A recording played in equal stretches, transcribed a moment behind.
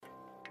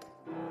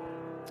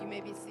may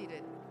be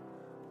seated.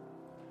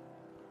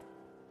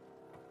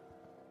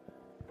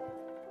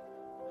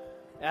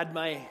 Add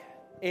my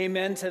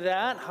amen to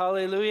that.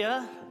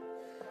 Hallelujah.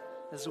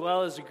 As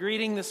well as a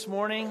greeting this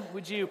morning.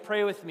 Would you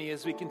pray with me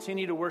as we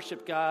continue to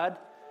worship God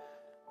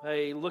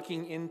by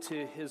looking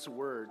into His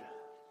Word?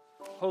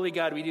 Holy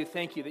God, we do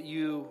thank you that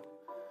you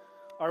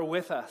are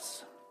with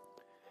us,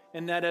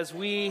 and that as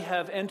we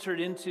have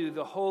entered into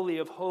the Holy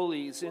of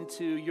Holies,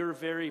 into your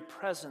very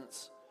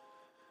presence,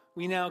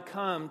 we now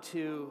come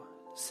to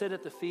sit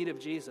at the feet of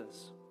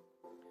Jesus,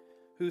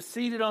 who's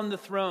seated on the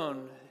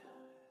throne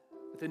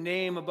with a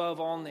name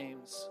above all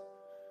names,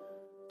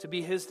 to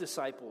be his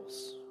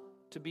disciples,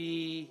 to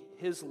be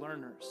his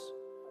learners.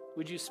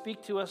 Would you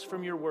speak to us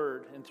from your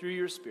word and through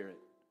your Spirit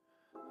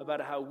about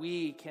how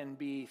we can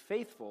be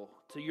faithful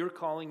to your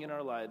calling in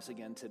our lives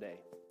again today?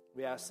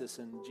 We ask this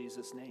in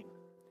Jesus' name.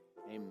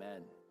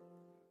 Amen.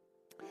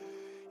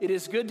 It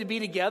is good to be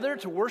together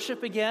to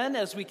worship again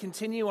as we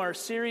continue our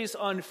series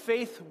on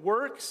faith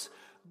works,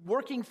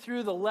 working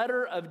through the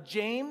letter of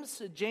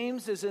James.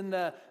 James is in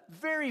the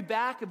very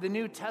back of the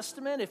New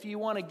Testament. If you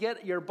want to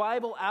get your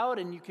Bible out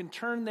and you can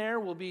turn there,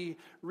 we'll be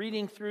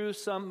reading through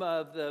some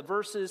of the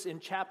verses in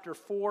chapter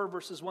 4,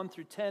 verses 1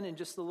 through 10 in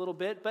just a little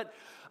bit. But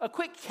a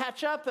quick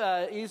catch up,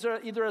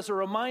 either as a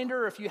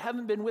reminder, or if you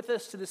haven't been with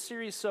us to the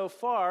series so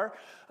far,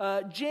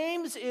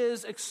 James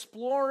is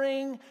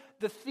exploring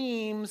the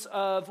themes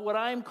of what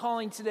I'm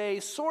calling today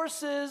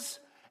sources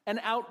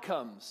and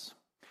outcomes.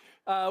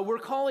 We're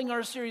calling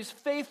our series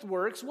Faith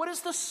Works. What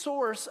is the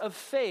source of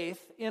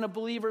faith in a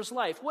believer's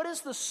life? What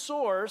is the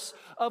source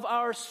of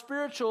our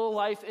spiritual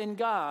life in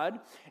God?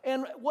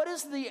 And what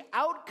is the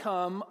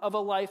outcome of a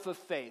life of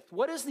faith?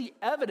 What is the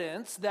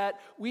evidence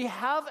that we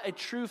have a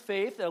true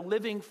faith, a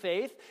living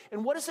faith?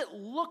 And what does it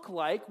look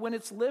like when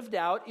it's lived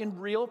out in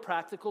real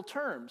practical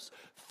terms?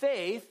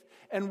 Faith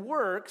and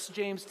works,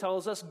 James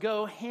tells us,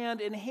 go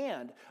hand in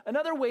hand.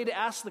 Another way to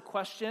ask the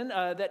question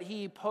that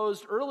he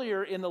posed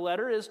earlier in the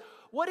letter is,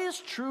 what is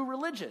true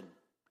religion?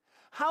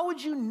 How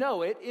would you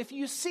know it if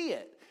you see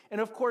it?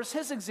 And of course,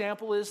 his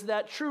example is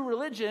that true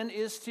religion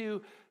is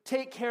to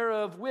take care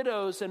of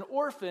widows and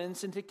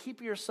orphans and to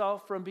keep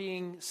yourself from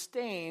being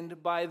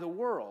stained by the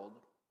world.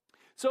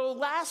 So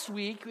last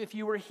week, if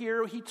you were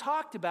here, he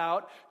talked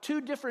about two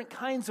different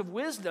kinds of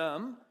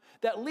wisdom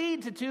that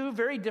lead to two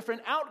very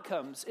different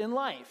outcomes in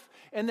life.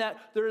 And that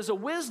there is a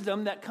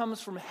wisdom that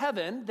comes from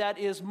heaven that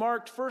is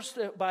marked first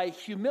by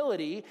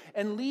humility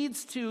and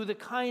leads to the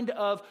kind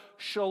of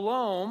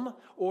shalom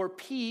or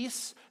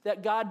peace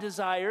that God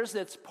desires,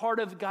 that's part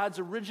of God's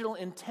original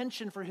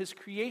intention for his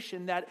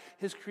creation, that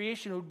his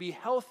creation would be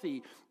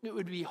healthy, it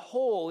would be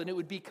whole, and it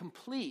would be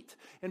complete.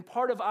 And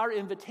part of our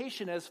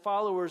invitation as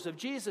followers of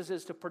Jesus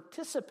is to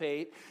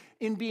participate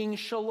in being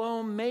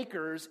shalom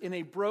makers in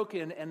a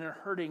broken and a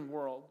hurting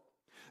world.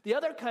 The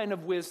other kind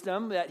of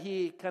wisdom that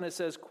he kind of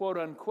says, quote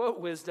unquote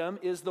wisdom,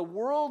 is the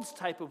world's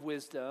type of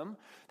wisdom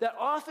that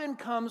often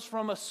comes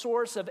from a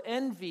source of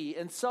envy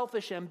and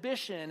selfish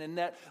ambition, and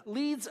that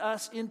leads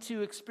us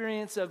into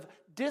experience of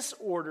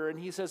disorder, and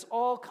he says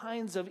all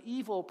kinds of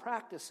evil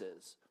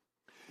practices.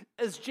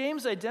 As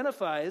James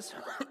identifies,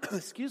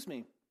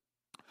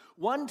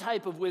 one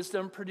type of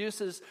wisdom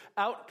produces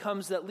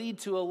outcomes that lead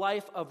to a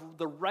life of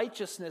the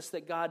righteousness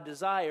that God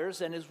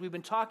desires. And as we've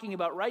been talking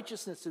about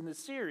righteousness in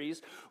this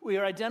series, we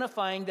are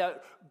identifying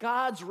that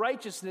God's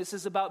righteousness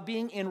is about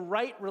being in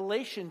right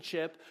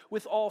relationship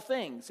with all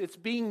things. It's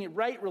being in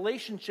right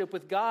relationship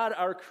with God,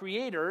 our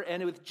Creator,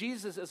 and with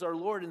Jesus as our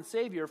Lord and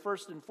Savior,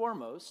 first and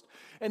foremost.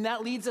 And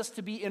that leads us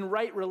to be in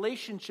right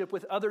relationship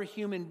with other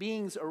human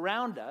beings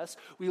around us.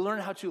 We learn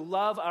how to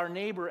love our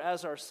neighbor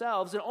as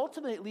ourselves, and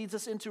ultimately it leads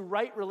us into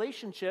right relationship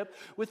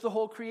with the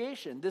whole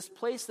creation, this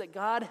place that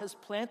God has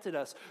planted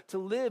us to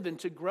live and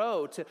to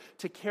grow,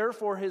 to care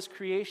for his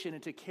creation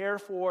and to care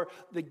for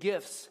the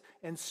gifts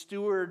and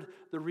steward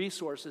the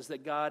resources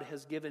that God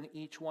has given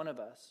each one of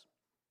us.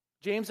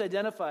 James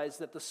identifies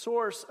that the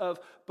source of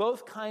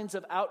both kinds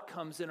of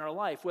outcomes in our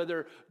life,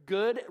 whether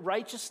good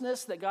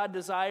righteousness that God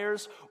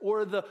desires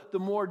or the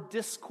more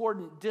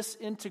discordant,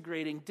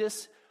 disintegrating,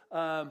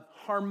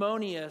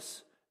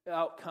 harmonious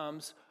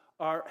outcomes,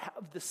 have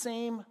the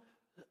same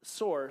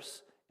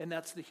source, and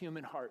that's the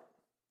human heart.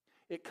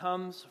 It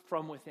comes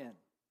from within.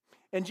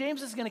 And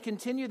James is going to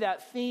continue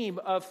that theme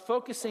of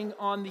focusing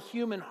on the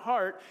human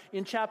heart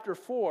in chapter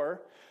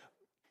 4.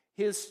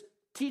 His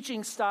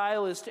teaching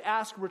style is to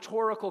ask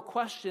rhetorical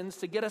questions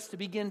to get us to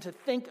begin to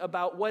think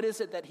about what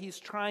is it that he's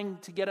trying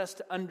to get us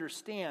to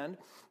understand.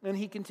 And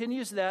he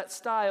continues that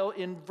style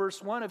in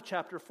verse 1 of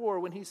chapter 4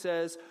 when he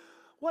says,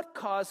 "What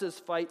causes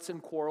fights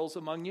and quarrels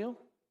among you?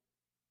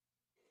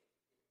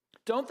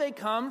 Don't they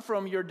come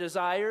from your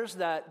desires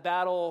that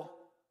battle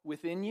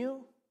within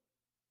you?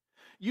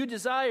 You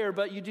desire,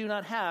 but you do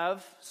not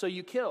have, so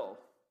you kill.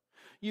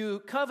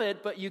 You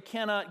covet, but you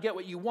cannot get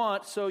what you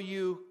want, so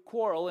you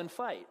quarrel and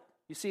fight."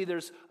 You see,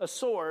 there's a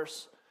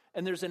source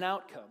and there's an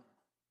outcome.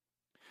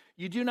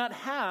 You do not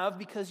have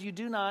because you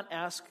do not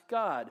ask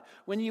God.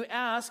 When you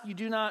ask, you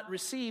do not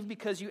receive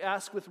because you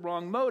ask with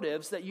wrong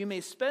motives, that you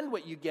may spend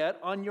what you get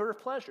on your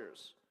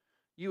pleasures.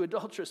 You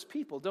adulterous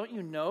people, don't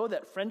you know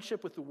that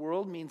friendship with the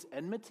world means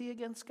enmity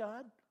against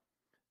God?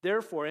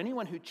 Therefore,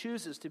 anyone who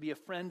chooses to be a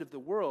friend of the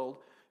world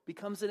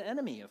becomes an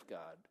enemy of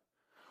God.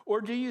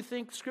 Or do you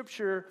think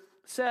Scripture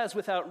says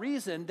without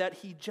reason that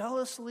he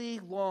jealously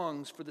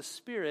longs for the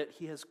Spirit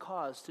he has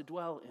caused to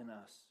dwell in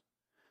us?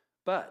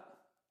 But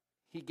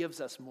he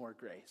gives us more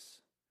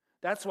grace.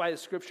 That's why the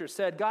Scripture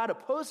said, God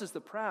opposes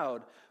the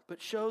proud,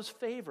 but shows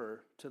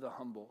favor to the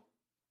humble.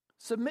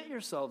 Submit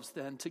yourselves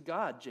then to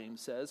God,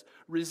 James says.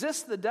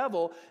 Resist the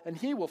devil, and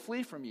he will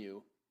flee from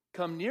you.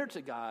 Come near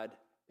to God,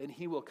 and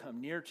he will come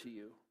near to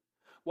you.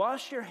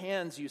 Wash your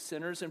hands, you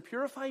sinners, and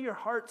purify your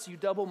hearts, you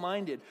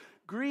double-minded.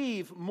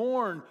 Grieve,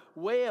 mourn,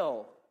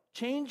 wail.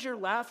 Change your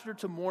laughter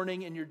to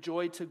mourning and your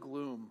joy to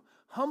gloom.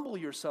 Humble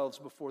yourselves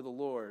before the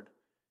Lord,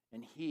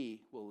 and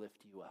he will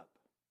lift you up.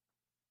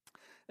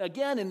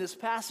 Again, in this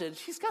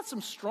passage, he's got some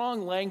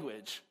strong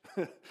language.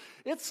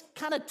 It's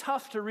kind of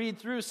tough to read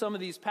through some of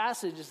these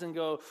passages and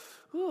go,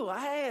 ooh,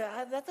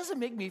 that doesn't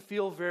make me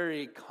feel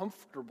very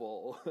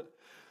comfortable.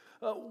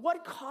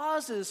 What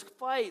causes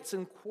fights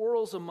and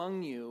quarrels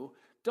among you?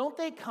 Don't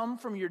they come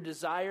from your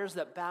desires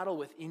that battle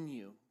within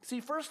you?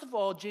 See, first of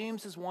all,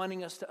 James is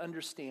wanting us to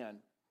understand,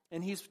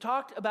 and he's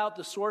talked about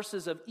the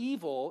sources of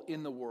evil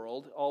in the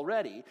world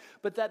already,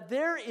 but that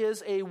there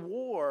is a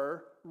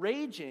war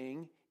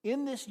raging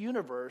in this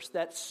universe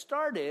that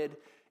started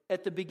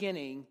at the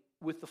beginning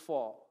with the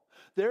fall.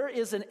 There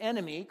is an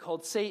enemy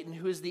called Satan,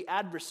 who is the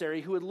adversary,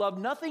 who would love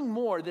nothing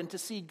more than to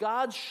see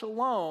God's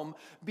shalom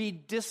be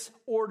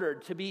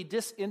disordered, to be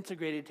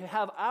disintegrated, to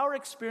have our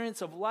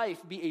experience of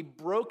life be a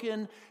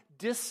broken,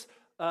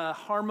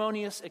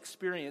 harmonious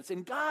experience.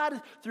 And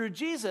God, through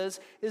Jesus,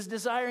 is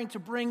desiring to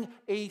bring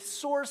a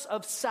source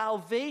of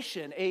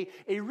salvation,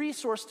 a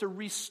resource to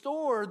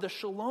restore the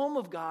shalom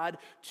of God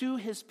to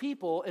his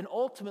people and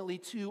ultimately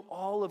to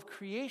all of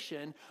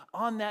creation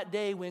on that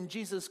day when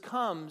Jesus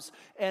comes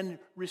and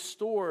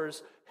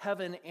restores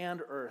heaven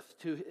and earth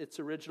to its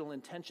original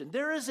intention.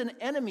 There is an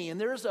enemy and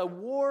there is a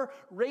war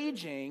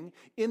raging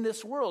in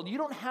this world. You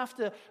don't have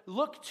to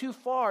look too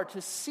far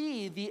to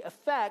see the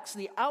effects,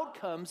 the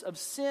outcomes of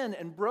sin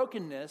and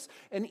brokenness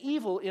and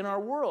evil in our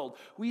world.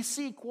 We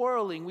see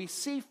quarreling, we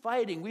see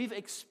fighting, we've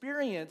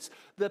experienced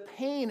the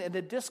pain and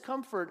the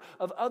discomfort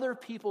of other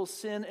people's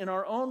sin in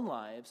our own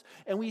lives,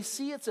 and we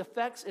see its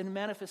effects and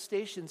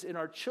manifestations in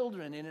our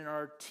children and in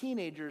our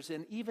teenagers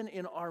and even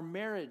in our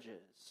marriages.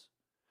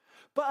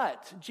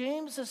 But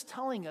James is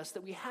telling us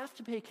that we have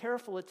to pay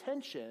careful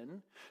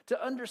attention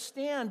to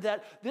understand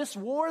that this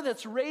war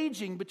that's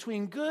raging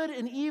between good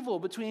and evil,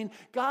 between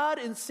God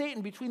and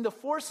Satan, between the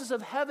forces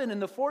of heaven and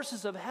the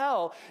forces of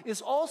hell,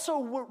 is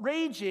also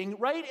raging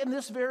right in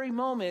this very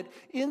moment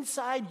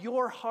inside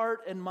your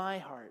heart and my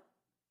heart.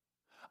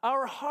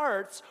 Our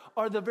hearts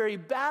are the very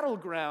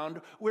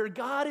battleground where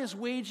God is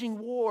waging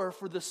war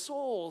for the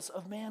souls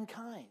of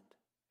mankind.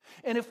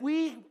 And if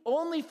we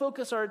only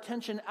focus our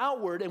attention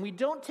outward and we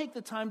don't take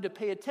the time to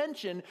pay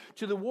attention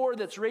to the war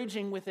that's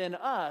raging within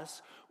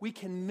us, we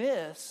can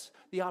miss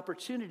the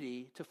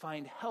opportunity to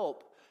find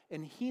help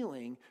and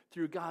healing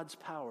through God's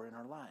power in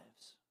our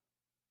lives.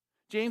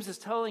 James is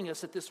telling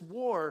us that this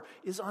war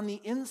is on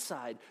the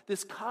inside.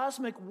 This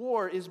cosmic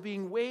war is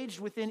being waged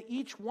within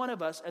each one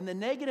of us, and the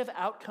negative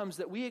outcomes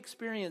that we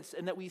experience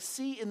and that we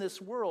see in this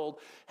world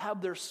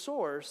have their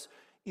source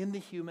in the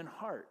human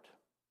heart.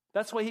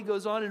 That's why he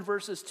goes on in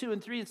verses 2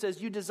 and 3 and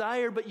says, you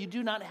desire, but you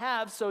do not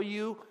have, so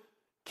you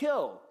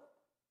kill.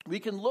 We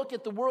can look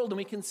at the world and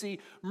we can see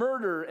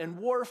murder and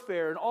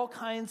warfare and all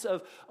kinds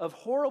of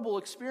horrible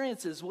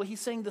experiences. Well, he's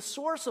saying the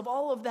source of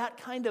all of that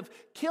kind of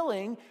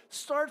killing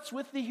starts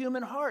with the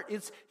human heart.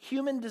 It's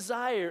human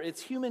desire.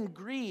 It's human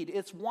greed.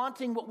 It's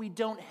wanting what we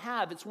don't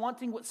have. It's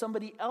wanting what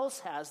somebody else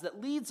has that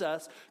leads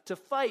us to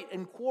fight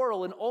and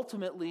quarrel and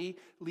ultimately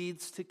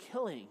leads to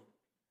killing.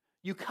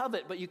 You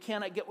covet, but you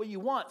cannot get what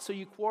you want, so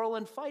you quarrel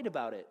and fight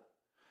about it.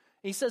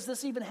 He says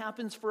this even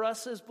happens for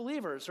us as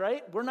believers,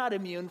 right? We're not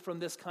immune from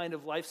this kind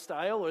of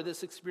lifestyle or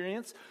this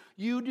experience.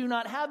 You do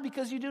not have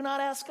because you do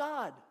not ask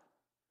God.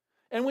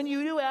 And when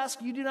you do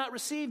ask, you do not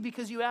receive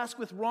because you ask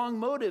with wrong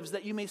motives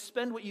that you may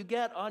spend what you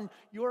get on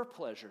your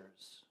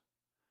pleasures.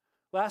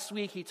 Last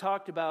week, he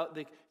talked about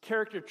the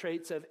character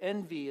traits of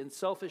envy and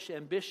selfish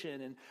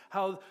ambition and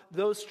how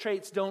those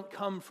traits don't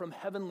come from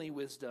heavenly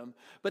wisdom.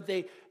 But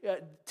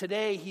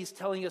today, he's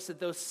telling us that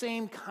those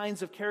same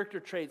kinds of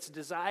character traits,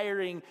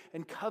 desiring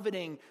and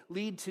coveting,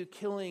 lead to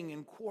killing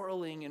and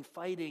quarreling and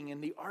fighting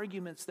and the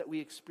arguments that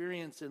we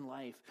experience in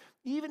life.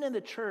 Even in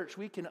the church,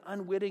 we can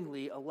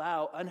unwittingly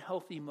allow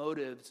unhealthy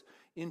motives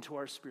into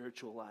our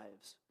spiritual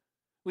lives.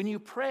 When you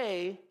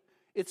pray,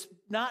 it's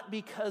not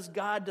because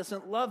God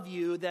doesn't love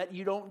you that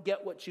you don't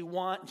get what you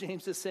want,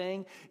 James is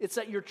saying. It's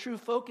that your true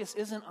focus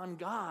isn't on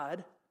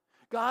God.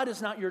 God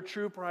is not your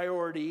true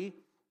priority.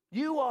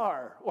 You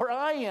are, or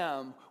I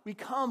am. We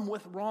come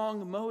with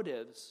wrong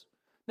motives.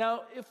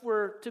 Now, if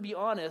we're to be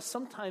honest,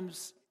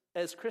 sometimes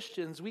as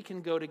Christians, we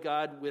can go to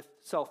God with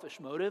selfish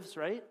motives,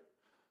 right?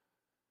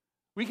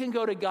 We can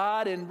go to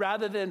God, and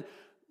rather than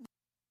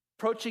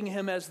approaching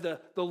him as the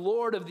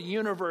Lord of the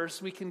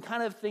universe, we can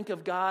kind of think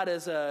of God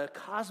as a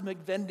cosmic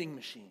vending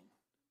machine,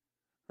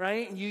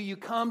 right? You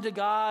come to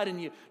God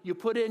and you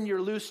put in your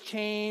loose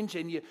change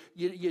and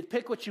you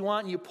pick what you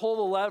want and you pull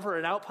the lever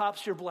and out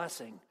pops your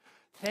blessing.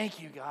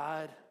 Thank you,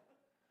 God.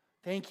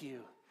 Thank you.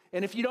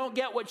 And if you don't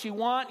get what you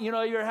want, you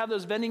have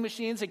those vending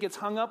machines that gets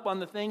hung up on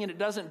the thing and it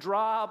doesn't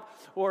drop,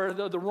 or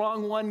the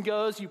wrong one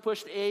goes, you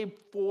pushed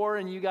A4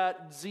 and you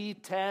got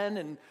Z10,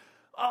 and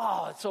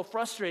it's so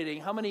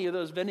frustrating. How many of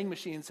those vending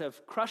machines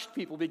have crushed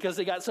people because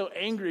they got so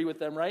angry with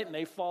them, right? And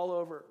they fall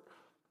over.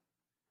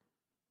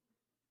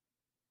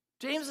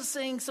 James is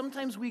saying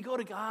sometimes we go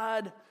to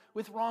God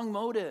with wrong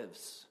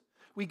motives.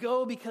 We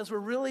go because we're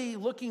really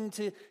looking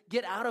to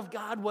get out of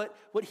God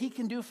what he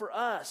can do for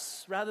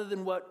us rather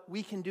than what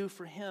we can do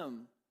for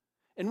him.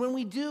 And when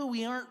we do,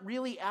 we aren't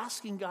really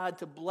asking God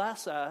to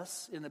bless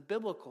us in a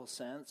biblical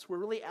sense. We're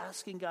really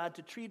asking God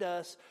to treat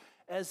us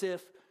as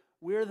if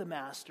we're the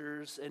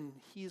masters and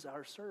he's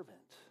our servant.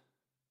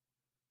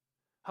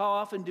 How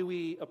often do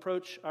we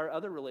approach our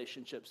other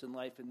relationships in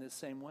life in this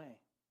same way?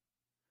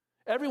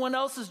 Everyone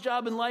else's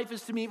job in life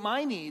is to meet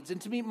my needs and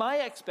to meet my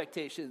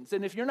expectations.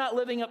 And if you're not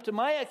living up to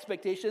my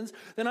expectations,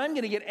 then I'm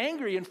going to get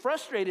angry and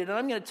frustrated, and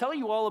I'm going to tell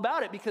you all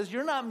about it because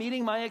you're not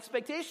meeting my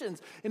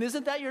expectations. And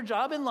isn't that your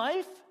job in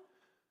life?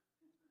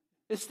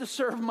 It's to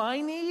serve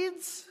my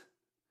needs?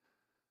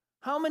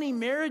 How many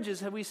marriages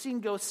have we seen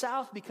go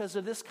south because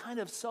of this kind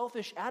of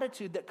selfish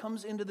attitude that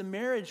comes into the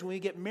marriage when we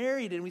get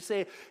married and we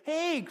say,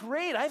 hey,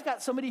 great, I've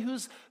got somebody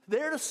who's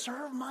there to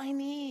serve my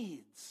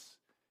needs.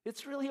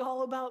 It's really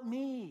all about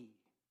me.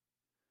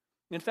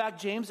 In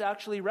fact, James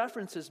actually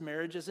references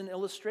marriage as an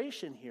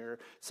illustration here,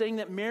 saying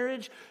that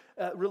marriage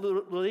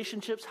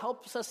relationships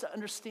helps us to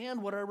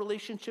understand what our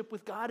relationship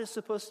with God is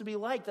supposed to be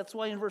like. That's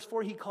why in verse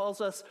 4 he calls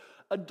us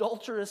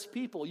adulterous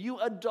people. You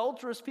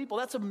adulterous people.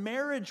 That's a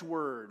marriage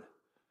word.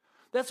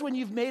 That's when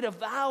you've made a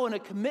vow and a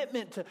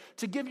commitment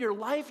to give your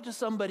life to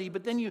somebody,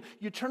 but then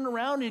you turn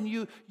around and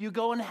you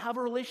go and have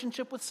a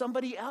relationship with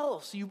somebody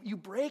else. You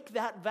break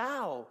that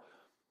vow.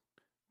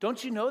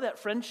 Don't you know that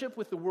friendship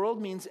with the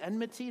world means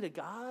enmity to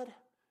God?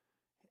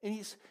 And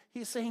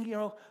he's saying,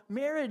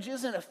 marriage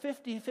isn't a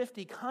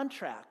 50-50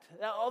 contract,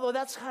 although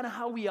that's kind of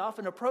how we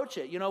often approach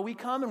it. We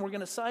come and we're going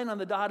to sign on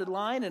the dotted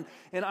line,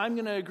 and I'm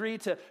going to agree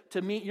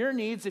to meet your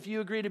needs if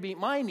you agree to meet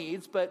my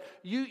needs, but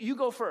you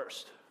go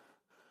first.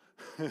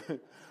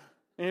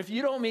 And if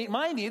you don't meet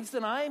my needs,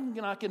 then I'm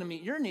not going to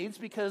meet your needs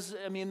because,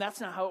 that's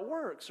not how it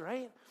works,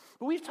 right?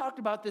 But we've talked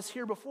about this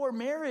here before.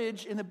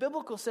 Marriage, in the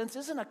biblical sense,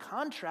 isn't a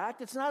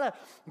contract. It's not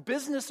a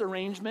business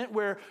arrangement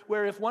where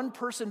if one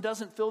person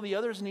doesn't fill the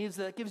other's needs,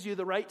 that gives you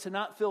the right to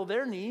not fill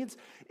their needs.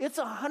 It's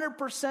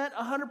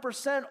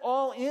 100%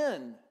 all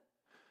in.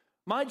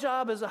 My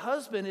job as a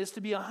husband is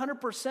to be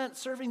 100%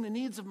 serving the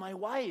needs of my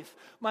wife.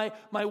 My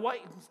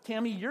wife,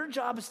 Tammy, your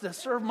job is to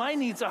serve my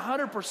needs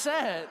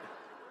 100%.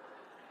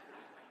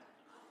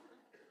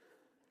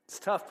 It's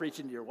tough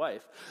preaching to your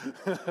wife.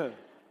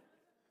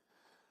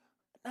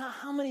 Now,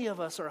 how many of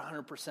us are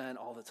 100%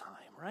 all the time,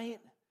 right?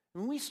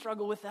 And we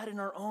struggle with that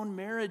in our own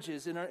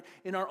marriages, in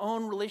our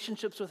own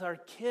relationships with our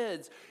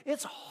kids.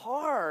 It's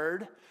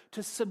hard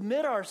to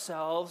submit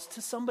ourselves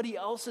to somebody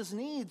else's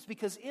needs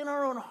because in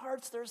our own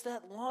hearts, there's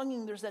that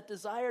longing, there's that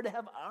desire to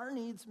have our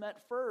needs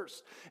met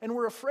first. And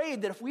we're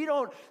afraid that if we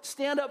don't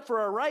stand up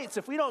for our rights,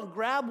 if we don't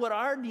grab what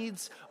our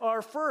needs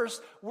are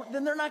first,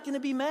 then they're not going to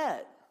be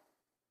met.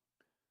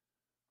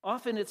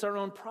 Often it's our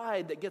own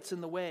pride that gets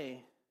in the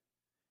way.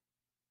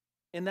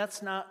 And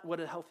that's not what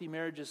a healthy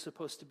marriage is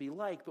supposed to be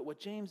like. But what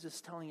James is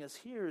telling us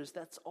here is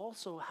that's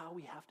also how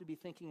we have to be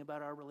thinking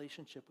about our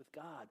relationship with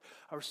God.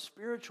 Our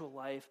spiritual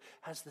life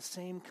has the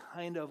same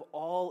kind of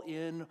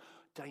all-in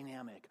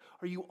dynamic.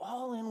 Are you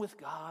all in with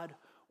God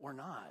or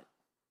not?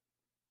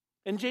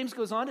 And James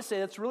goes on to say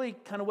that's really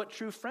kind of what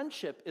true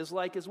friendship is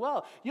like as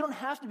well. You don't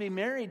have to be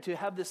married to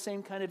have the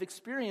same kind of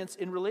experience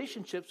in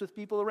relationships with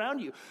people around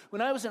you.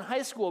 When I was in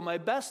high school, my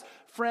best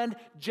friend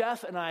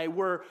Jeff and I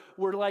were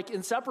like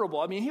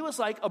inseparable. He was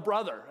like a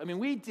brother.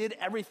 We did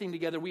everything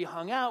together. We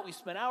hung out, we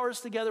spent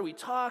hours together, we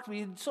talked, we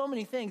did so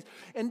many things.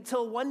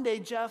 Until one day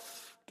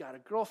Jeff got a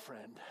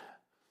girlfriend.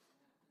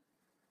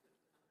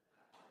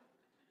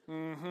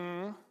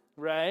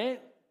 Right?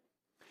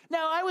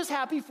 Now, I was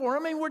happy for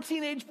him. We're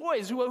teenage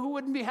boys. Who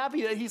wouldn't be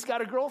happy that he's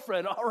got a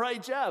girlfriend? All right,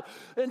 Jeff.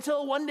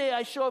 Until one day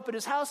I show up at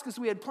his house because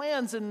we had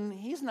plans, and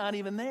he's not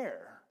even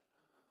there.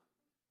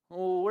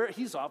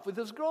 He's off with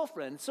his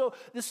girlfriend. So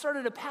this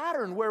started a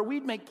pattern where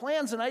we'd make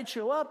plans, and I'd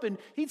show up, and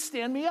he'd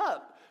stand me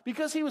up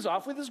because he was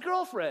off with his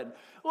girlfriend.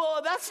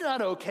 Well, that's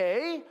not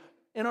okay.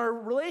 And our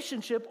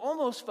relationship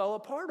almost fell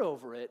apart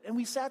over it. And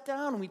we sat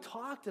down, and we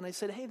talked, and I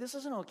said, hey, this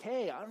isn't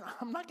okay.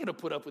 I'm not going to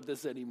put up with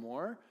this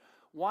anymore.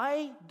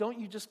 Why don't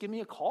you just give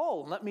me a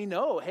call and let me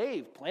know,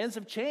 hey, plans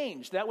have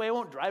changed. That way I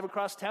won't drive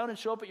across town and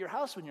show up at your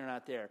house when you're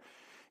not there. And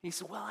he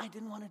said, well, I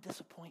didn't want to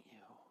disappoint you.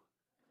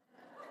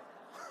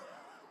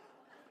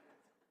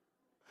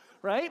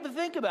 right? But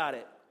think about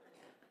it.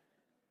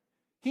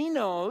 He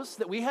knows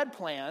that we had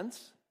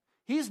plans.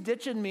 He's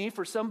ditching me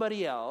for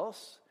somebody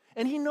else.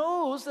 And he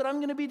knows that I'm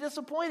going to be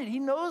disappointed. He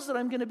knows that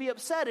I'm going to be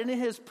upset. And in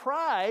his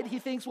pride, he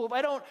thinks, well, if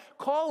I don't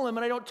call him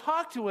and I don't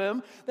talk to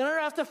him, then I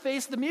don't have to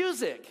face the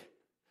music.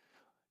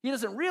 He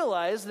doesn't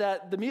realize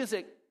that the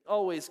music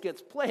always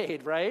gets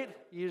played, right?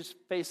 You just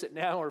face it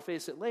now or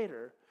face it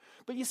later.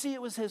 But you see,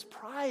 it was his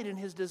pride and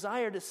his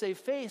desire to save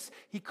face.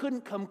 He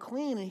couldn't come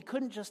clean, and he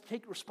couldn't just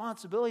take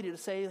responsibility to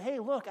say, hey,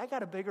 look, I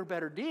got a bigger,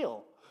 better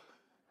deal.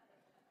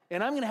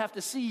 And I'm going to have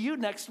to see you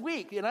next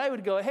week. And I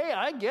would go, hey,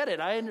 I get it.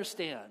 I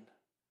understand.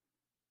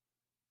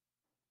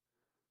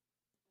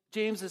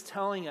 James is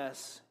telling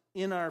us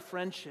in our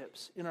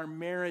friendships, in our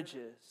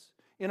marriages,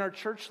 in our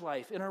church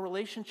life, in our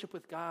relationship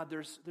with God,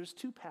 there's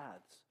two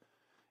paths.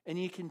 And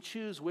you can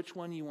choose which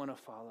one you want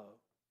to follow.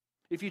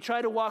 If you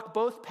try to walk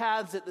both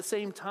paths at the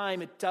same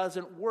time, it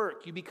doesn't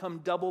work. You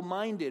become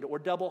double-minded or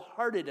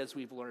double-hearted, as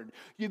we've learned.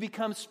 You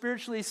become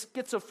spiritually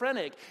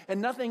schizophrenic,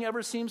 and nothing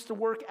ever seems to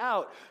work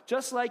out.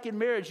 Just like in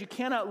marriage, you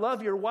cannot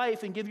love your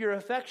wife and give your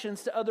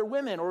affections to other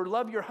women, or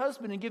love your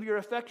husband and give your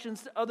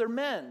affections to other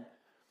men.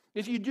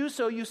 If you do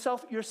so, you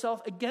set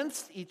yourself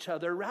against each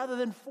other rather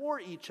than for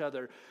each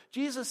other.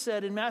 Jesus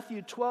said in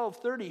Matthew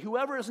 12:30,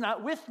 whoever is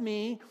not with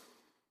me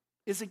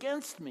is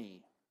against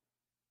me.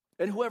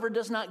 And whoever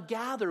does not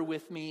gather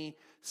with me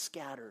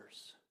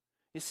scatters.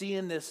 You see,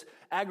 in this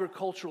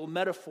agricultural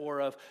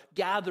metaphor of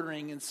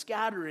gathering and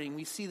scattering,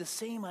 we see the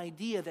same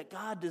idea that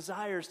God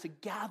desires to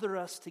gather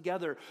us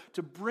together,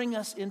 to bring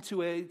us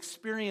into an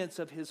experience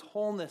of his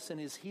wholeness and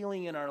his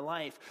healing in our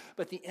life.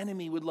 But the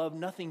enemy would love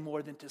nothing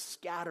more than to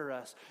scatter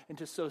us and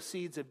to sow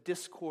seeds of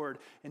discord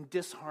and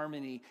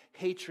disharmony,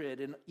 hatred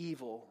and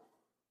evil.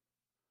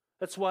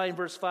 That's why in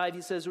verse 5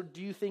 he says,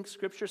 do you think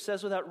Scripture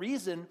says without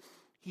reason,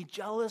 he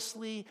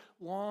jealously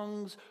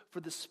longs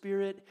for the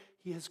Spirit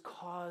he has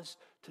caused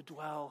to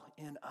dwell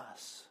in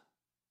us?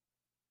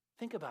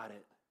 Think about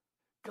it.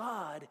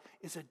 God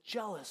is a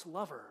jealous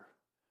lover.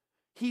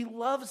 He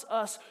loves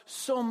us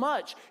so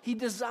much. He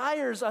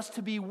desires us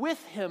to be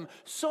with him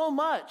so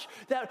much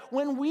that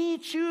when we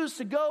choose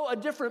to go a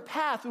different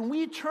path, when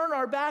we turn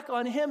our back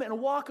on him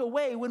and walk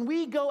away, when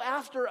we go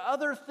after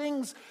other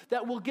things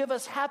that will give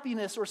us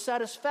happiness or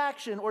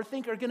satisfaction or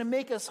think are going to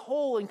make us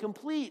whole and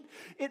complete,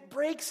 it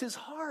breaks his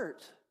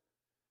heart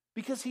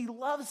because he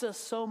loves us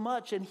so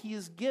much and he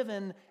has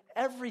given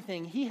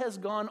everything. He has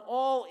gone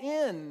all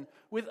in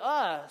with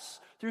us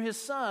through his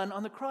son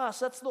on the cross.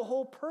 That's the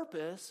whole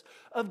purpose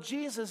of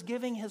Jesus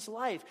giving his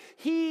life.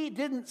 He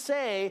didn't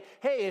say,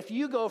 hey, if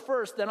you go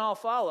first, then I'll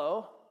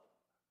follow.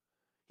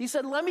 He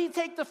said, let me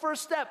take the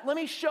first step. Let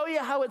me show you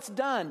how it's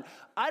done.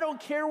 I don't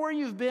care where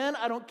you've been.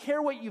 I don't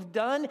care what you've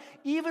done.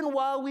 Even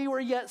while we were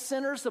yet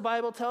sinners, the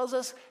Bible tells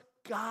us,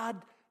 God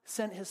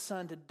sent his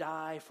son to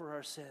die for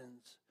our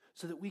sins,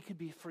 so that we could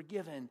be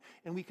forgiven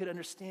and we could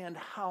understand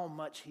how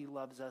much he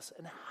loves us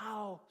and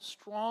how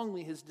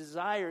strongly his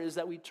desire is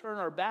that we turn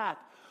our back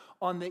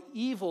on the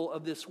evil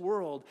of this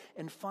world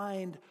and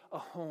find a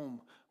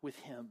home with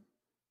him.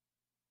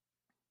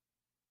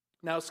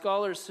 Now,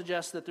 scholars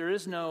suggest that there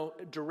is no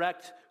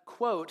direct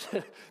quote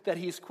that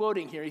he's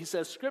quoting here. He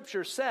says,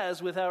 Scripture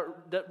says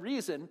without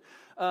reason,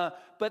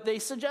 but they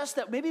suggest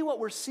that maybe what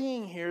we're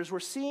seeing here is we're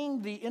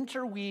seeing the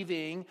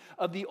interweaving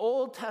of the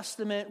Old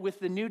Testament with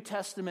the New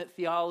Testament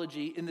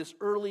theology in this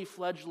early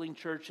fledgling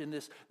church, in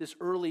this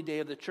early day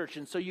of the church.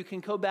 And so you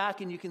can go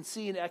back and you can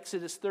see in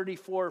Exodus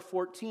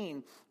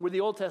 34:14, where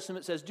the Old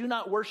Testament says, do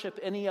not worship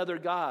any other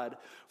God,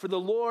 for the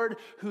Lord,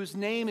 whose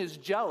name is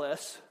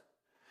jealous,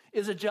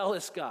 is a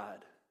jealous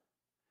God.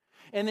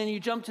 And then you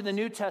jump to the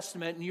New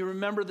Testament and you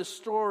remember the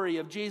story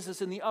of Jesus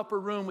in the upper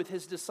room with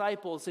his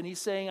disciples. And he's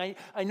saying,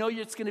 I know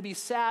it's going to be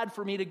sad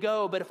for me to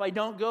go, but if I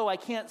don't go, I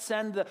can't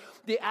send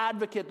the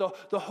advocate,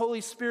 the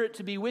Holy Spirit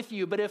to be with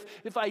you. But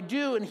if I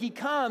do and he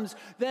comes,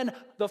 then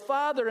the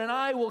Father and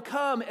I will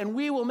come and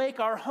we will make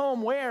our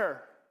home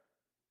where?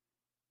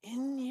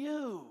 In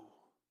you.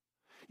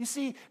 You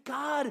see,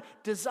 God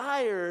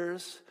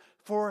desires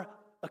for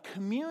a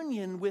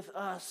communion with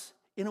us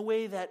in a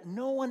way that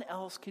no one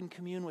else can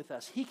commune with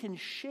us. He can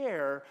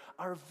share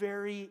our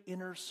very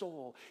inner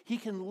soul. He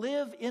can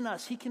live in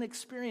us. He can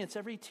experience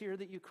every tear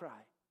that you cry.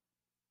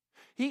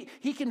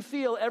 He can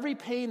feel every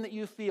pain that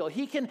you feel.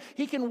 He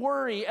can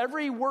worry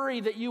every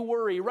worry that you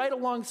worry right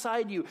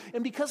alongside you.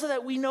 And because of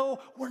that, we know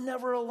we're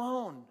never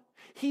alone.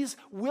 He's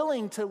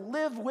willing to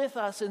live with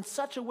us in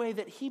such a way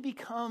that he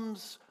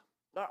becomes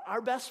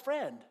our best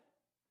friend.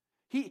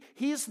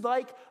 He's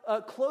like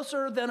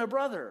closer than a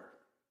brother.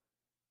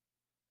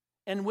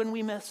 And when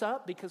we mess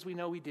up, because we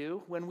know we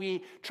do, when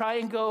we try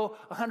and go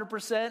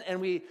 100% and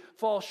we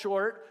fall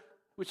short,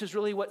 which is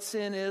really what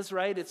sin is,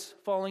 right? It's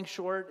falling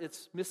short,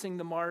 it's missing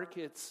the mark,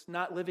 it's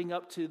not living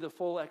up to the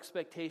full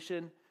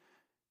expectation.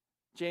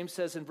 James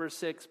says in verse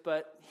 6,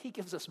 but he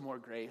gives us more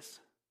grace.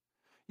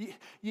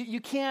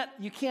 You can't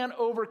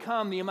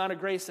overcome the amount of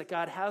grace that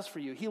God has for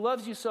you. He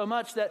loves you so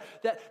much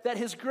that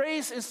his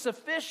grace is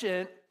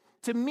sufficient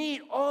to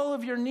meet all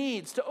of your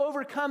needs, to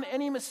overcome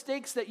any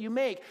mistakes that you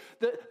make.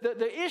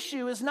 The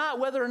issue is not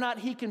whether or not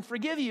he can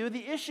forgive you.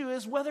 The issue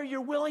is whether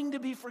you're willing to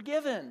be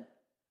forgiven.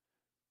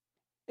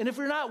 And if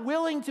you're not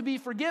willing to be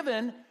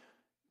forgiven,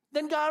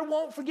 then God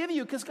won't forgive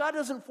you, because God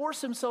doesn't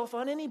force himself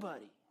on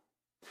anybody.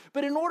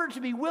 But in order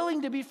to be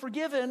willing to be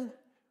forgiven,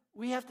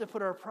 we have to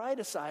put our pride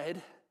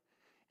aside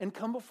and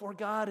come before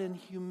God in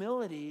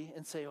humility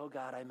and say, oh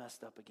God, I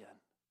messed up again.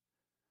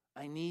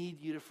 I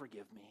need you to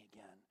forgive me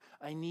again.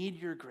 I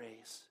need your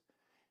grace.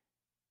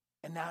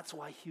 And that's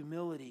why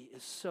humility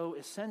is so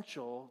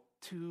essential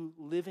to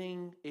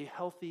living a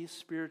healthy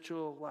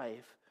spiritual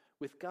life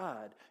with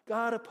God.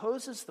 God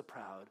opposes the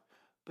proud,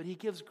 but he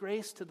gives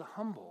grace to the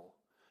humble,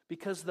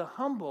 because the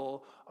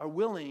humble are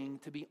willing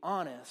to be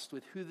honest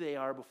with who they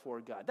are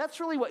before God. That's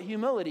really what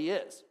humility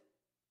is.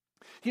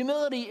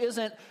 Humility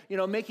isn't,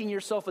 making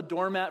yourself a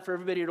doormat for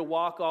everybody to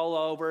walk all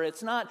over.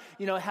 It's not,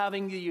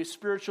 having the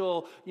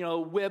spiritual,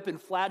 whip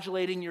and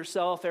flagellating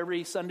yourself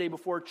every Sunday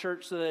before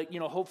church so that,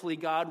 hopefully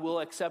God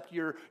will accept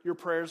your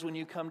prayers when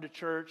you come to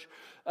church.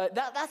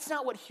 That's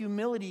not what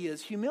humility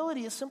is.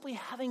 Humility is simply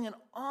having an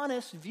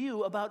honest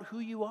view about who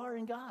you are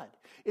in God.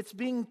 It's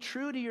being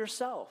true to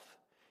yourself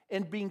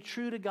and being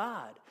true to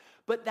God.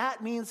 But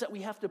that means that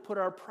we have to put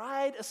our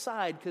pride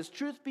aside, because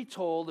truth be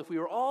told, if we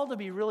were all to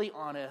be really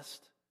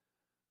honest,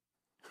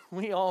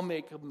 we all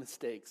make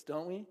mistakes,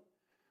 don't we?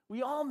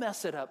 We all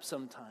mess it up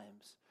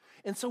sometimes.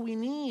 And so we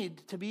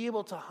need to be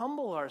able to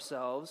humble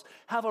ourselves,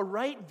 have a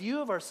right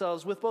view of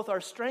ourselves with both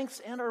our strengths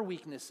and our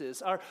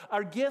weaknesses,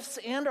 our gifts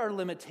and our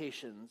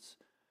limitations,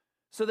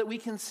 so that we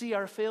can see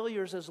our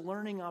failures as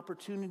learning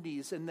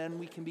opportunities, and then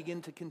we can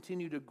begin to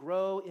continue to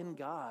grow in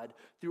God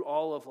through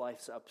all of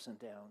life's ups and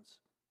downs.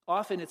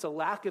 Often it's a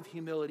lack of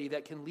humility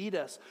that can lead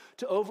us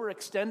to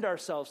overextend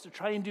ourselves, to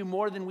try and do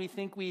more than we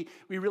think we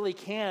really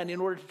can in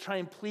order to try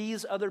and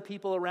please other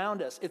people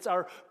around us. It's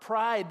our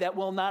pride that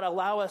will not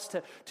allow us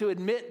to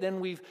admit then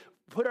we've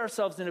put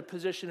ourselves in a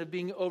position of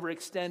being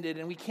overextended,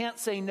 and we can't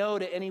say no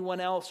to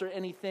anyone else or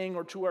anything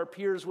or to our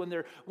peers when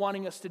they're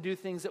wanting us to do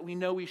things that we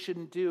know we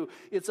shouldn't do.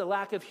 It's a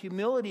lack of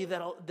humility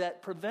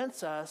that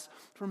prevents us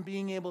from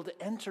being able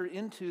to enter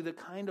into the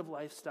kind of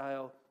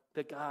lifestyle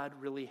that God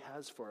really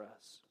has for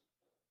us.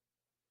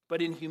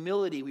 But in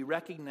humility, we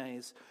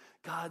recognize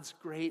God's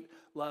great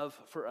love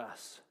for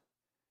us,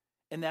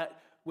 and that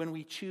when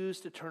we choose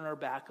to turn our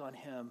back on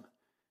him,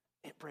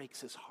 it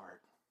breaks his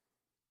heart.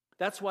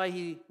 That's why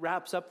he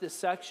wraps up this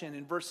section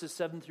in verses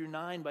 7 through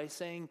 9 by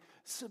saying,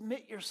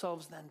 submit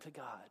yourselves then to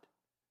God.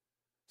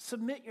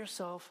 Submit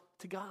yourself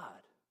to God.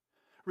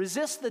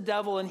 Resist the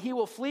devil and he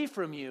will flee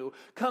from you.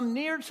 Come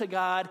near to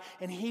God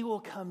and he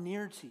will come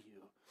near to you.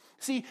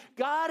 See,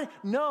 God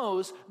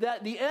knows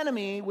that the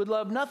enemy would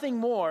love nothing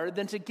more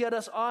than to get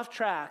us off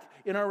track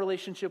in our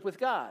relationship with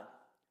God.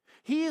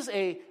 He's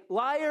a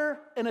liar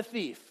and a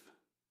thief.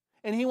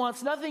 And he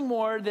wants nothing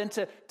more than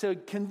to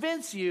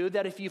convince you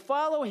that if you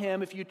follow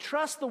him, if you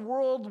trust the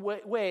world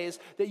ways,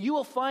 that you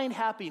will find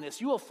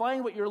happiness. You will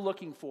find what you're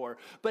looking for.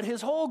 But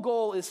his whole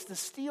goal is to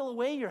steal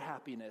away your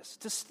happiness,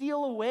 to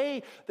steal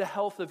away the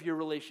health of your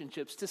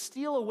relationships, to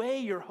steal away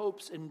your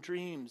hopes and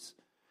dreams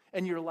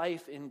and your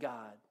life in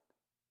God.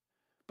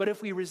 But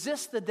if we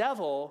resist the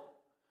devil,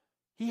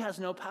 he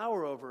has no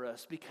power over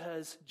us,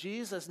 because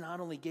Jesus not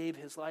only gave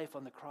his life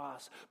on the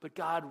cross, but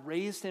God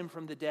raised him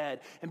from the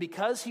dead. And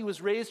because he was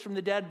raised from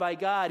the dead by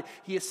God,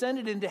 he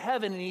ascended into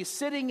heaven, and he's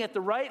sitting at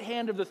the right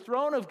hand of the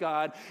throne of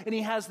God, and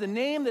he has the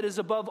name that is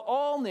above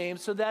all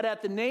names, so that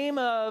at the name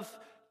of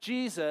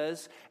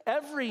Jesus,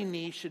 every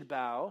knee should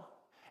bow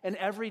and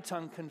every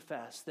tongue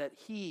confess that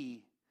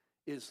he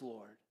is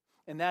Lord.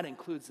 And that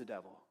includes the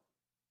devil.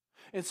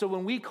 And so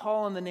when we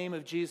call on the name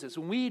of Jesus,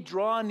 when we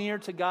draw near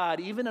to God,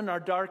 even in our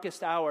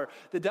darkest hour,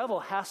 the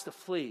devil has to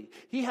flee.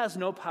 He has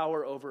no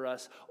power over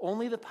us.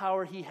 Only the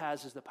power he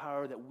has is the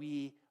power that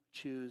we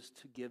choose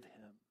to give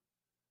him.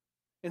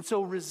 And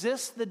so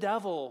resist the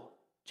devil,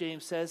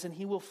 James says, and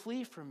he will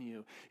flee from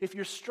you. If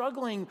you're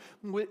struggling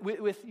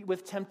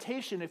with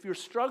temptation, if you're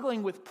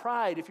struggling with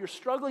pride, if you're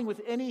struggling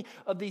with any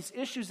of these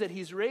issues that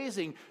he's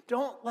raising,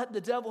 don't let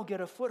the devil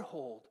get a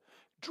foothold.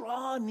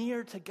 Draw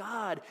near to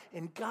God,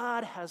 and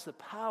God has the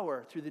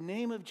power through the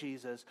name of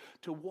Jesus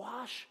to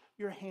wash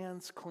your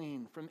hands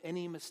clean from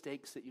any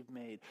mistakes that you've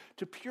made,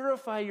 to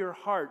purify your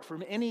heart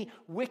from any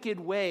wicked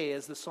way,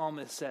 as the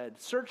psalmist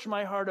said. Search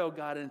my heart, O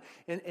God,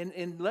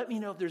 and let me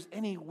know if there's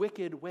any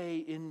wicked way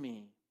in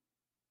me.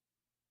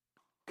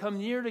 Come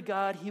near to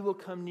God, he will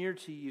come near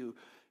to you.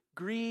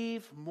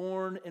 Grieve,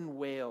 mourn, and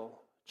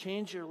wail.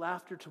 Change your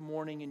laughter to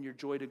mourning and your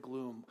joy to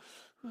gloom.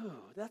 Ooh,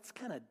 that's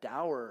kind of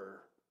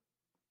dour,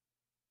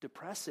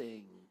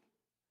 depressing,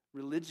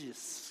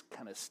 religious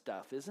kind of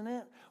stuff, isn't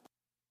it?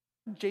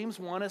 James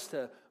wants us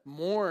to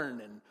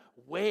mourn and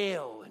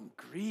wail and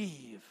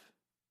grieve.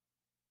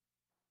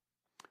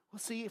 Well,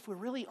 see, if we're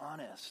really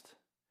honest,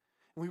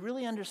 and we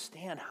really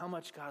understand how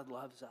much God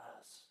loves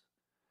us,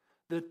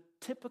 the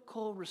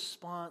typical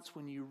response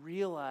when you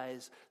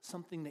realize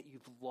something that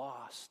you've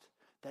lost,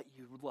 that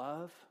you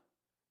love,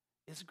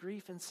 is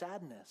grief and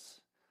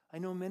sadness. I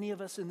know many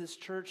of us in this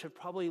church have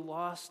probably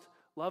lost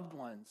loved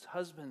ones,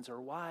 husbands or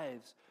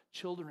wives,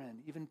 children,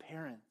 even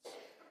parents.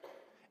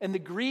 And the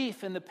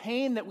grief and the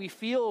pain that we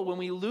feel when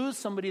we lose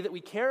somebody that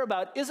we care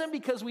about isn't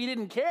because we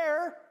didn't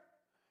care.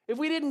 If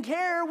we didn't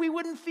care, we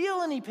wouldn't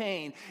feel any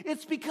pain.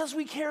 It's because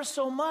we care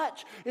so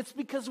much. It's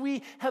because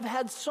we have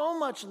had so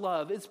much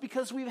love. It's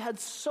because we've had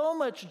so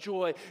much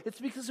joy.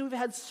 It's because we've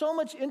had so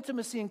much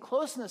intimacy and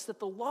closeness that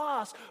the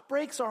loss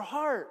breaks our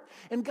heart.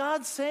 And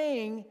God's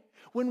saying,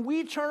 when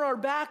we turn our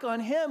back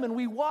on him and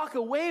we walk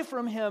away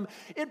from him,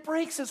 it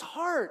breaks his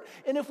heart.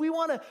 And if we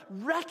want to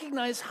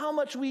recognize how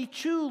much we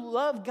truly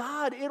love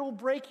God, it'll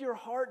break your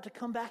heart to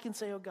come back and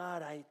say, oh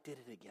God, I did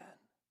it again.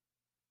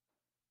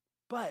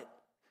 But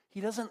he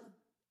doesn't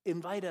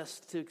invite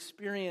us to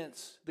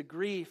experience the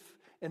grief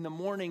and the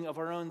mourning of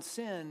our own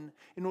sin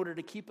in order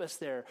to keep us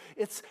there.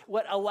 It's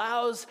what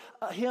allows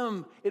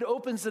him, it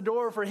opens the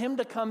door for him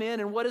to come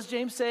in. And what does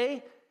James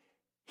say?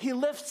 He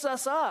lifts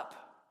us up.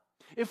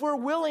 If we're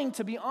willing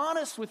to be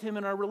honest with him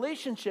in our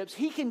relationships,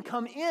 he can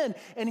come in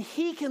and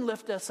he can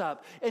lift us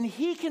up and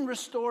he can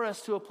restore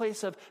us to a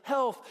place of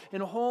health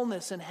and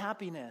wholeness and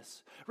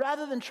happiness.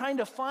 Rather than trying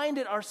to find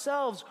it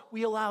ourselves,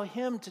 we allow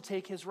him to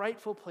take his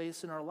rightful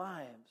place in our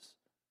lives.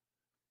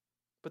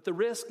 But the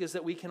risk is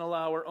that we can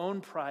allow our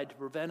own pride to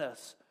prevent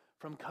us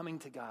from coming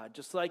to God,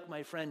 just like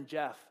my friend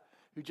Jeff,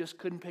 who just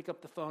couldn't pick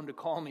up the phone to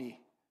call me.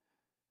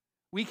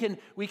 We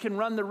can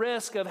run the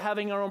risk of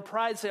having our own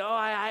pride say, oh,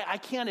 I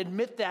can't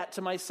admit that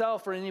to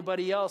myself or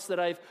anybody else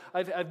that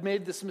I've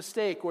made this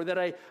mistake or that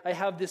I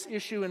have this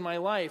issue in my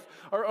life.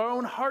 Our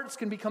own hearts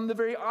can become the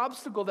very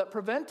obstacle that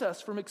prevent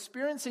us from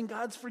experiencing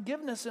God's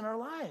forgiveness in our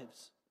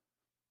lives.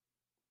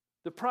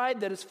 The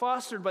pride that is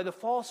fostered by the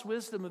false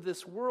wisdom of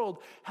this world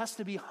has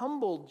to be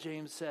humbled,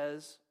 James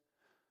says.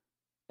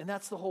 And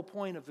that's the whole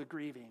point of the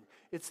grieving.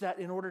 It's that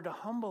in order to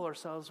humble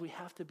ourselves, we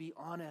have to be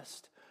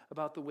honest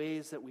about the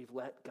ways that we've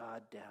let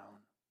God down.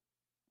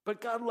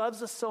 But God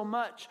loves us so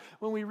much.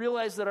 When we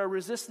realize that our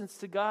resistance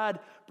to God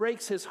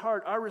breaks his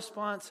heart, our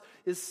response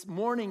is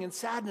mourning and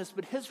sadness,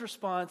 but his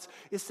response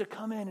is to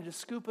come in and to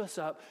scoop us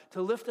up,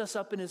 to lift us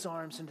up in his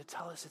arms and to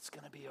tell us it's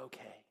going to be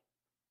okay.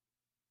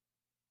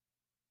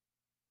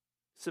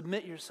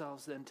 Submit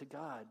yourselves then to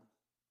God.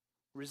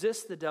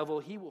 Resist the devil,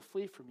 he will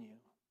flee from you.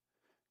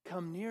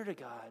 Come near to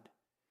God,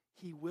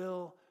 he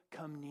will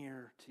come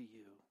near to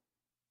you.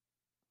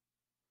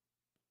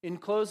 In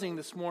closing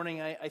this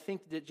morning, I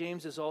think that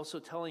James is also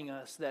telling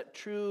us that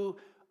true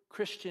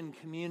Christian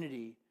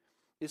community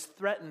is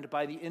threatened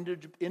by the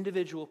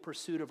individual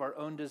pursuit of our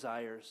own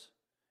desires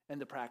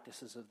and the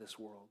practices of this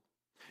world.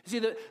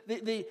 You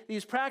see,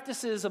 these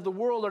practices of the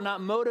world are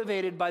not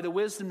motivated by the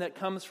wisdom that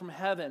comes from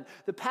heaven.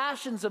 The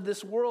passions of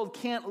this world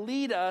can't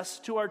lead us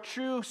to our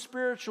true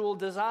spiritual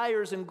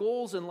desires and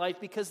goals in life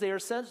because they are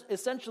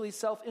essentially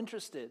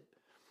self-interested.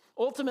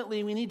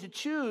 Ultimately, we need to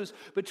choose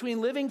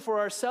between living for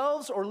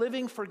ourselves or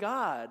living for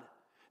God.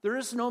 There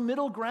is no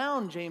middle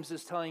ground, James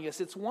is telling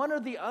us. It's one or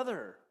the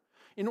other.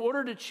 In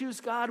order to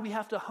choose God, we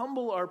have to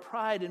humble our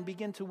pride and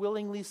begin to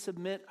willingly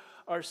submit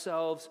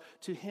ourselves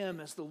to him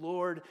as the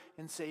Lord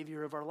and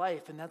Savior of our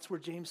life. And that's where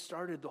James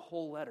started the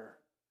whole letter,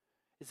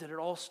 is that it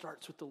all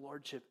starts with the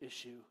lordship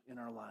issue in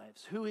our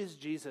lives. Who is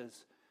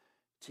Jesus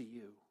to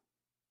you?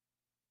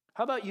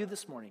 How about you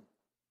this morning?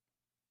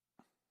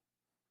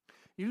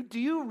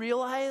 Do you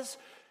realize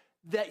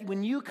that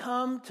when you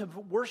come to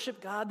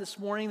worship God this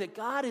morning, that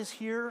God is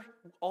here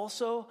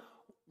also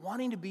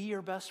wanting to be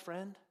your best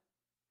friend?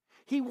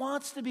 He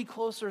wants to be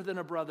closer than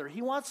a brother.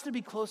 He wants to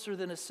be closer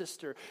than a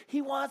sister.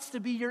 He wants to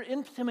be your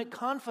intimate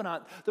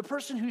confidant, the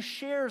person who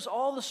shares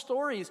all the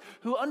stories,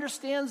 who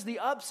understands the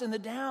ups and the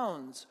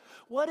downs.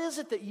 What is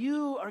it that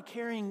you are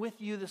carrying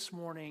with you this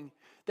morning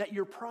that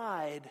your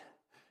pride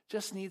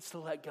just needs to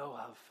let go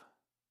of?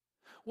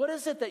 What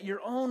is it that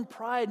your own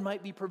pride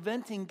might be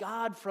preventing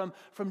God from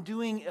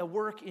doing a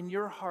work in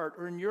your heart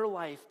or in your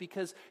life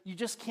because you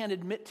just can't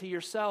admit to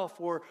yourself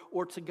or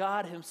to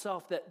God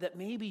himself that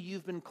maybe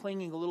you've been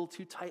clinging a little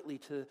too tightly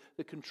to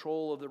the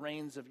control of the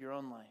reins of your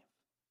own life?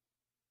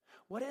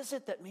 What is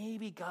it that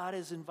maybe God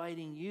is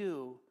inviting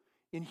you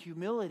in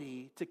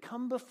humility to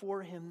come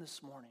before him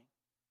this morning,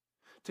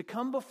 to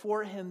come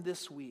before him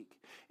this week,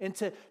 and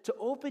to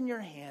open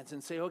your hands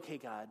and say, okay,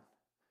 God,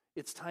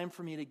 it's time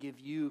for me to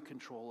give you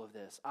control of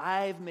this.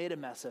 I've made a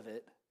mess of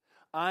it.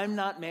 I'm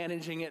not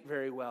managing it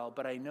very well,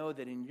 but I know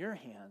that in your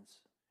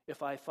hands,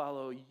 if I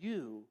follow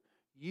you,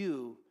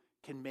 you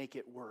can make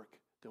it work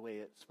the way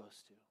it's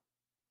supposed to.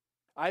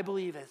 I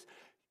believe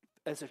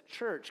as a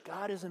church,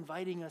 God is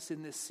inviting us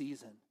in this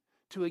season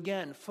to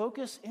again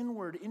focus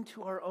inward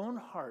into our own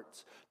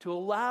hearts, to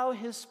allow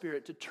his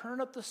Spirit to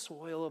turn up the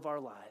soil of our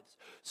lives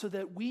so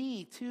that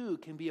we too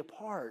can be a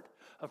part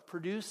of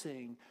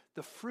producing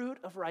the fruit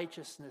of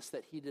righteousness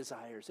that he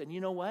desires. And you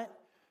know what?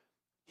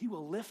 He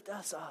will lift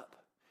us up,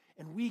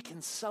 and we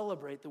can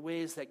celebrate the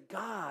ways that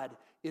God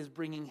is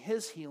bringing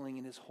his healing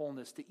and his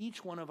wholeness to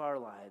each one of our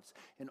lives,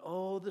 and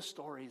oh, the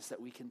stories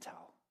that we can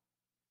tell.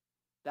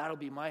 That'll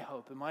be my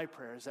hope and my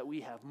prayer, is that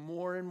we have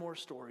more and more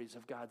stories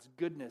of God's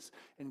goodness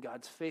and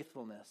God's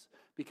faithfulness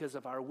because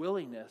of our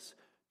willingness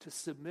to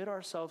submit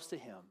ourselves to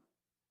him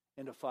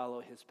and to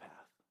follow his path.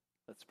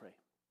 Let's pray.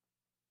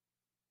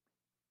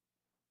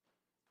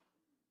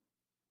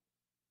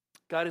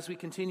 God, as we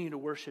continue to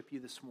worship you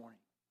this morning,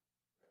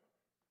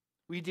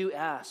 we do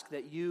ask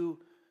that you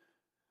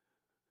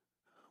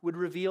would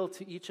reveal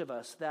to each of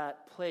us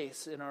that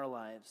place in our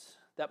lives,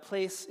 that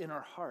place in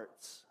our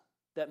hearts,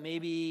 that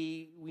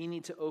maybe we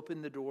need to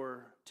open the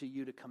door to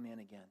you to come in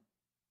again,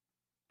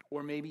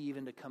 or maybe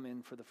even to come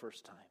in for the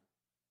first time.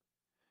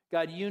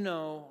 God, you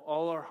know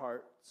all our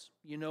hearts.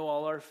 You know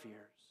all our fears.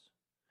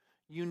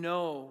 You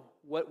know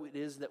what it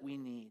is that we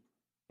need.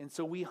 And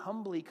so we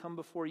humbly come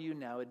before you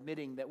now,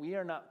 admitting that we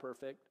are not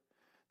perfect,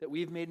 that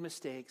we've made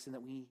mistakes, and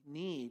that we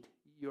need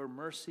your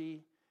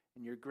mercy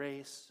and your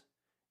grace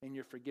and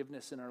your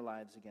forgiveness in our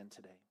lives again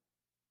today.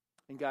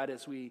 And God,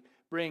 as we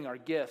bring our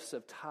gifts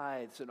of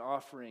tithes and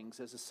offerings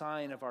as a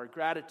sign of our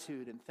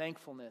gratitude and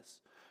thankfulness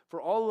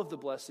for all of the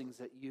blessings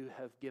that you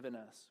have given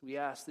us, we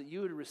ask that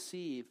you would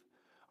receive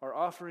our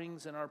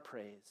offerings and our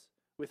praise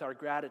with our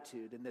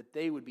gratitude, and that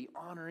they would be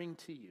honoring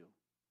to you,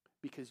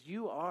 because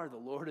you are the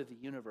Lord of the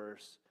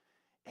universe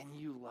and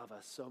you love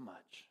us so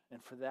much.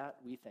 And for that,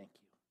 we thank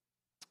you.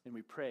 And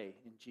we pray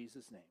in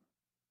Jesus' name,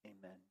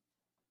 amen.